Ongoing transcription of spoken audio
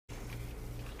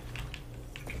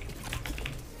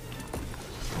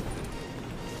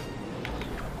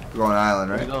We're going island,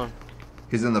 Where right? you going?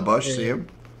 He's in the bush. Yeah, See yeah. him?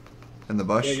 In the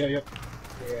bush. Yeah.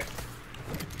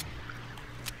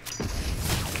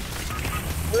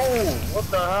 Whoa, what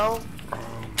the hell?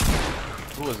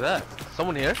 Who was that?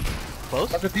 Someone here? Close?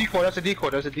 That's a decoy. That's a decoy.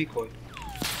 That's a decoy.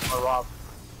 Or Rob.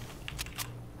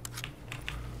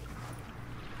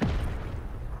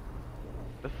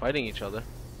 They're fighting each other.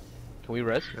 Can we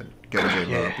res? Get a big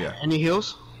load up, yeah. Any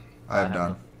heals? I have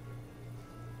done.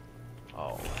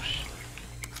 Oh shit.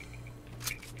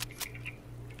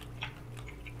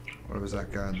 Where was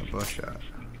that guy in the bush at?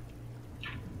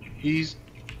 He's.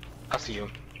 I see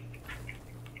him.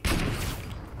 Get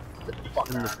the fuck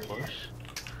In out the of here. bush?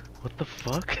 What the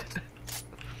fuck?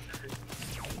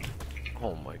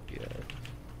 Oh my god.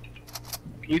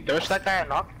 Can you thirst that guy or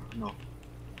not? No.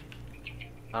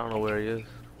 I don't know where he is.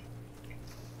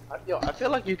 Yo, I feel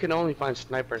like you can only find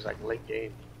snipers like late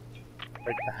game.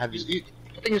 Like the heavy.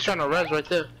 I think he's trying to res right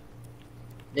there.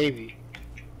 Maybe.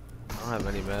 I don't have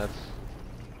any mats.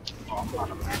 Oh, I'm not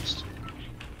a maxed.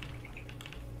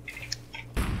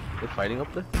 They're fighting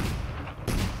up there?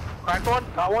 Cracked one?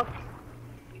 Got one?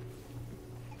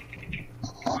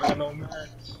 I got no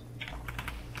max.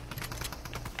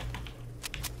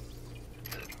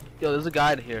 Yo, there's a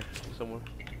guy in here somewhere.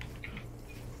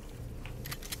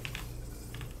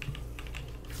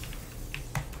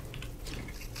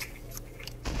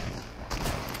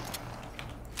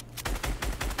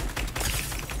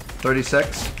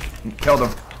 $36. Killed him.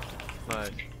 Nice.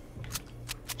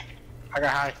 I got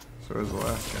high. So was the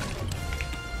last guy.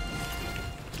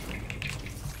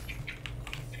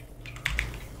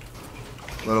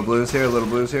 Little blues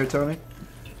here, Tony.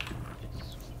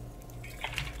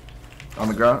 On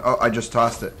the ground. Oh, I just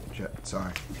tossed it. Shit,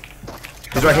 sorry.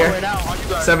 He's right here. Right now, on you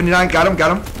guys. 79. Got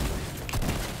him.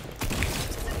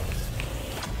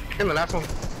 In the last one.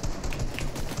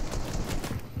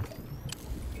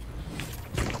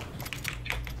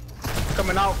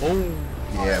 Coming out. Oh.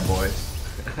 Yeah, boys.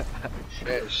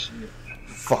 Shit.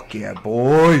 Fuck yeah,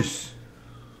 boys.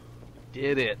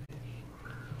 Did it.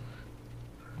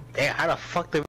 Damn, how the fuck did